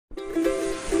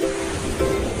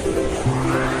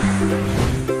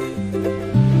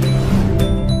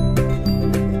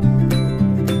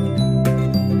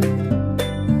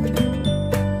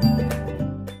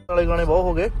गाने बहुत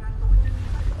हो गए,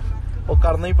 वो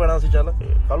करना ही पैना सी। चल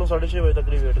कल 6:30 बजे तक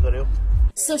वेट करियो।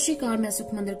 सत श्री अकाल, मैं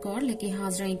सुखमंदर कौर लेके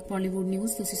हाजिर एक बॉलीवुड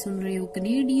न्यूज़। तुसी सुन रहे हो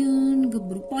कनेडियन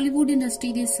गब्बरू। बॉलीवुड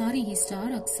इंडस्ट्री के सारे ही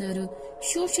स्टार अक्सर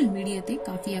सोशल मीडिया ते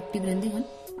काफी एक्टिव रहंदे हन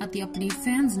अते अपने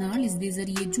फैंस नाल इस दे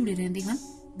जरिए जुड़े रहंदे हन।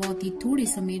 बहुत ही थोड़े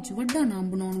समय च वड्डा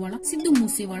नाम बनाने वाला सिद्धू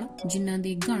मूसेवाला, जिन्हां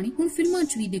दे गाने हुण फिल्मां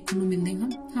च भी देखण नूं मिलदे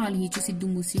हन। हाल ही च सिद्धू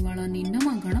मूसेवाला ने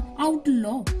नवां गाना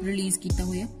आउटलॉ रिलीज कीता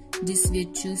होया, जिस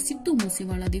विच सिद्धू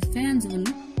मूसेवाला दे फैंस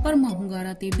वल्लों परमा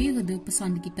हुंगारा ते बेहद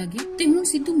पसंद किया गया। ते हुण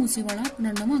सिद्धू मूसेवाला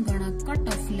अपना नवां गाना कट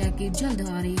ऑफ लैके जल्द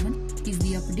आ रहे हैं। इस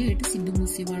दी अपडेट सिद्धू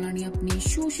मूसेवाला ने अपने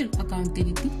सोशल अकाउंट ते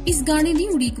दित्ती। इस गाने दी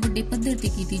उड़ीक वड्डे पद्धर ते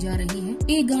कीती जा रही है।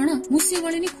 ये गाना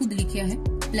मूसेवाले ने खुद लिखिया है।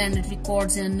 Planet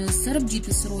records and Sarabjit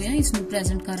Saroya इसनूं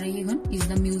present कर रहे हैं।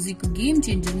 इसदा म्यूजिक गेम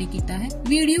चेंजर ने कीता है।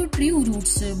 वीडियो ट्रू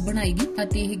रूट्स बनाएगी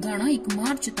अते यह गाना 1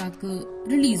 मार्च तक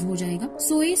रिलीज हो जाएगा।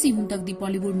 सो ये सी हुण तक दी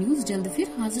बॉलीवुड न्यूज़। जल्द फिर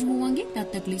हाजिर होवांगे,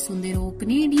 तब तक लिए सुनते रहो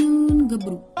कनेडियन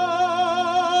गब्बरू।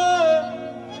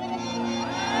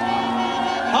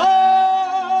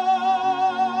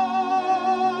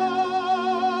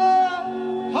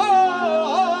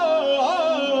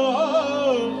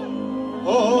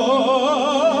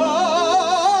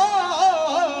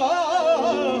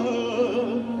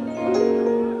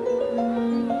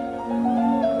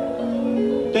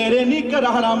 तेरे नी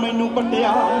करारा मैनू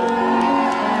पट्टिया,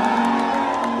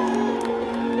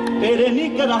 तेरे नी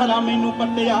करारा मैनू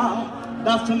पट्टिया,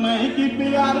 दस मैं की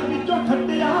प्यार विचों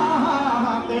खट्टिया,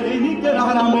 तेरे नी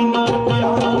करारा मैनू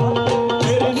पट्टिया।